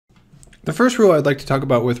The first rule I'd like to talk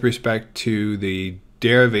about with respect to the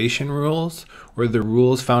derivation rules, or the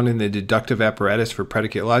rules found in the deductive apparatus for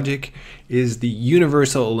predicate logic, is the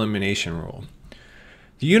universal elimination rule.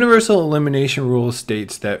 The universal elimination rule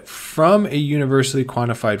states that from a universally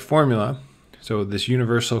quantified formula, so this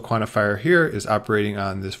universal quantifier here is operating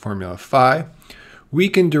on this formula phi, we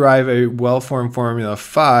can derive a well-formed formula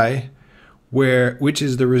phi which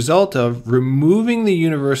is the result of removing the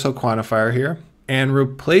universal quantifier here and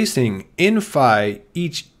replacing in phi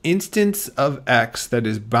each instance of x that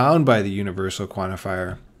is bound by the universal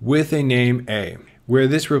quantifier with a name a, where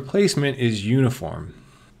this replacement is uniform.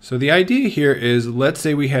 So the idea here is, let's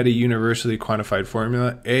say we had a universally quantified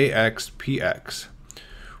formula ax px.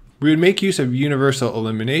 We would make use of universal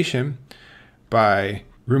elimination by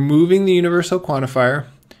removing the universal quantifier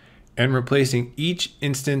and replacing each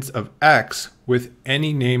instance of x with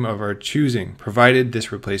any name of our choosing, provided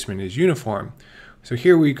this replacement is uniform. So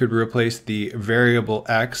here we could replace the variable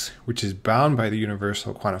x, which is bound by the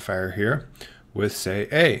universal quantifier here, with, say,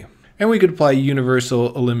 a. And we could apply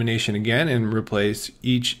universal elimination again and replace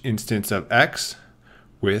each instance of x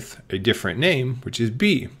with a different name, which is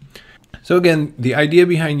b. So again, the idea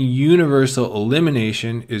behind universal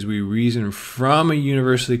elimination is we reason from a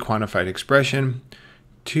universally quantified expression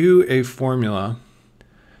to a formula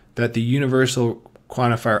that the universal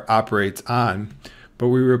quantifier operates on, but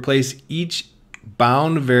we replace each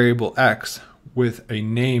bound variable x with a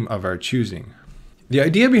name of our choosing. The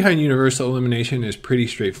idea behind universal elimination is pretty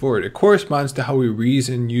straightforward. It corresponds to how we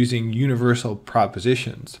reason using universal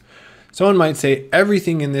propositions. Someone might say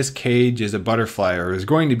everything in this cage is a butterfly, or is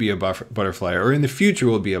going to be a butterfly, or in the future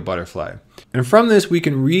will be a butterfly. And from this we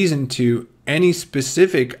can reason to any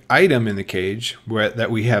specific item in the cage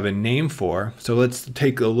that we have a name for. So let's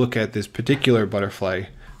take a look at this particular butterfly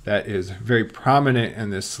that is very prominent in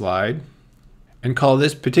this slide and call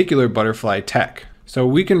this particular butterfly tech. So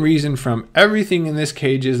we can reason from everything in this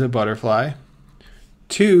cage is a butterfly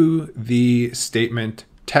to the statement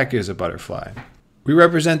tech is a butterfly. We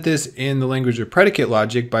represent this in the language of predicate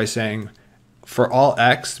logic by saying for all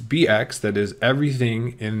x, bx, that is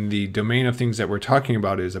everything in the domain of things that we're talking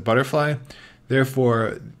about is a butterfly,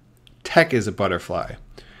 therefore tech is a butterfly.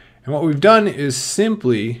 And what we've done is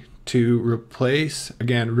simply to replace,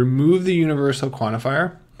 again, remove the universal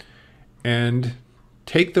quantifier and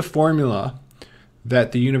take the formula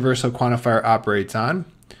that the universal quantifier operates on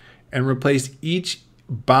and replace each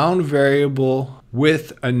bound variable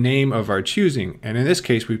with a name of our choosing. And in this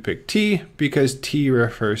case, we pick t because t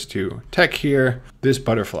refers to tech here, this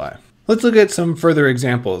butterfly. Let's look at some further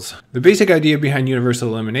examples. The basic idea behind universal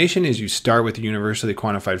elimination is you start with a universally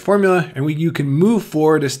quantified formula and you can move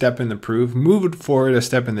forward a step in the proof, move forward a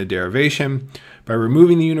step in the derivation by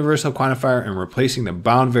removing the universal quantifier and replacing the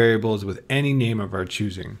bound variables with any name of our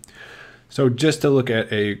choosing. So just to look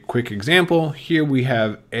at a quick example, here we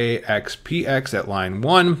have ax px at line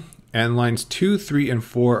 1, and lines 2, 3, and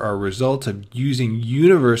 4 are results of using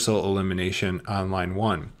universal elimination on line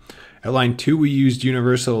 1. At line 2, we used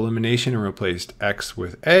universal elimination and replaced x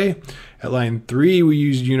with a. At line 3, we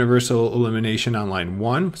used universal elimination on line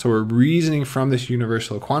 1. So we're reasoning from this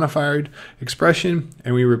universal quantified expression,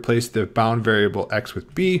 and we replaced the bound variable x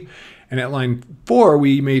with b. And at line 4,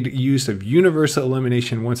 we made use of universal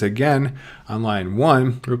elimination once again on line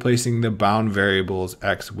 1, replacing the bound variables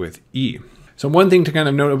x with e. So one thing to kind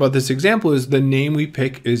of note about this example is the name we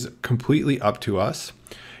pick is completely up to us.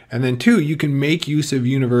 And then 2, you can make use of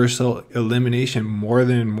universal elimination more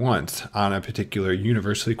than once on a particular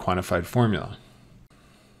universally quantified formula.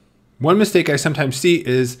 One mistake I sometimes see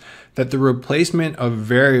is that the replacement of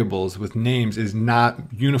variables with names is not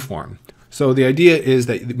uniform. So the idea is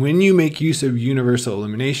that when you make use of universal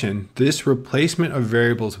elimination, this replacement of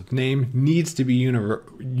variables with name needs to be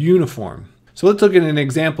uniform. So let's look at an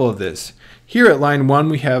example of this. Here at line 1,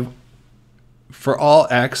 we have for all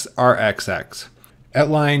x, our xx. At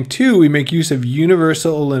line 2, we make use of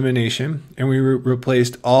universal elimination and we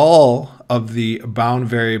replaced all of the bound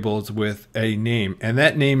variables with a name, and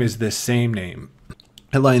that name is the same name.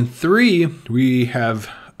 At line 3, we have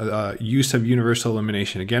use of universal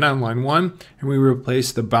elimination again on line 1, and we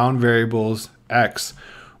replace the bound variables x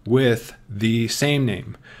with the same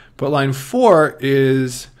name. But line 4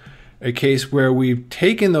 is a case where we've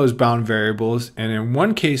taken those bound variables, and in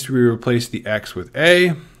one case we replace the x with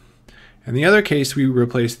a, and the other case we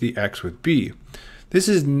replace the x with b. This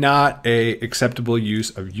is not an acceptable use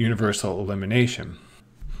of universal elimination.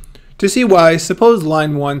 To see why, suppose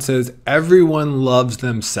line 1 says everyone loves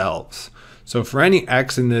themselves. So for any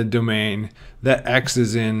x in the domain, that x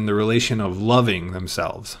is in the relation of loving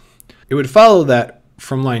themselves. It would follow that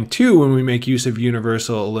from line 2, when we make use of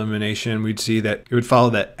universal elimination, we'd see that it would follow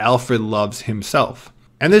that Alfred loves himself.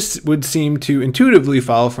 And this would seem to intuitively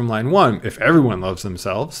follow from line 1. If everyone loves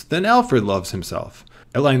themselves, then Alfred loves himself.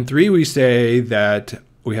 At line 3, we say that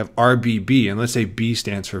we have RBB, and let's say B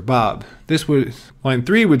stands for Bob. Line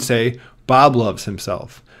 3 would say Bob loves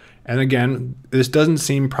himself. And again, this doesn't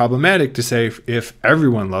seem problematic to say if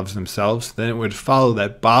everyone loves themselves, then it would follow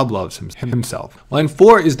that Bob loves himself. Line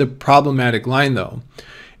 4 is the problematic line though.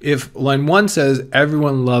 If line 1 says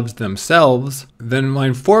everyone loves themselves, then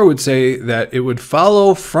line 4 would say that it would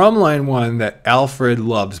follow from line 1 that Alfred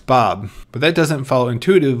loves Bob. But that doesn't follow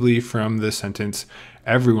intuitively from the sentence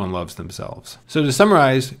everyone loves themselves. So to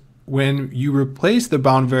summarize, when you replace the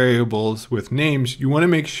bound variables with names, you want to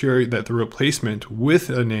make sure that the replacement with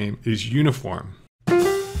a name is uniform.